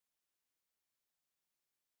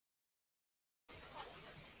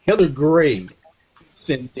Heather Gray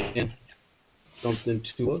sent in something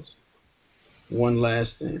to us. One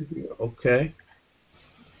last thing here. Okay.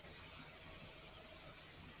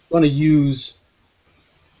 I'm going to use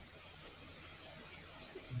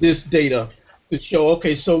this data to show,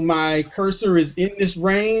 okay, so my cursor is in this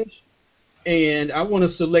range and I want to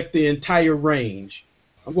select the entire range.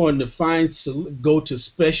 I'm going to go to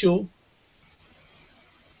special,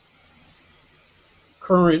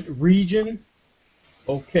 current region.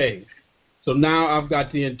 Okay. So now I've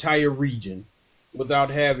got the entire region without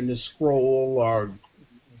having to scroll or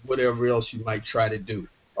whatever else you might try to do,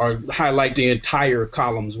 or highlight the entire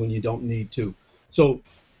columns when you don't need to. So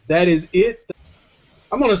that is it.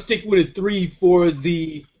 I'm going to stick with a 3 for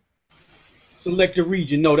the selected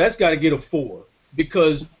region. No, that's got to get a 4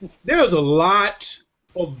 because there's a lot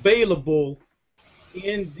available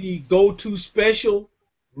in the go to special.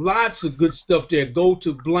 Lots of good stuff there. Go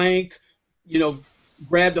to blank, you know,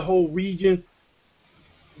 grab the whole region.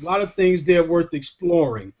 A lot of things there worth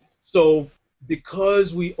exploring. So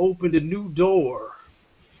because we opened a new door,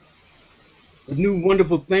 with new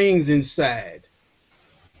wonderful things inside,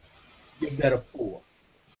 give that a 4.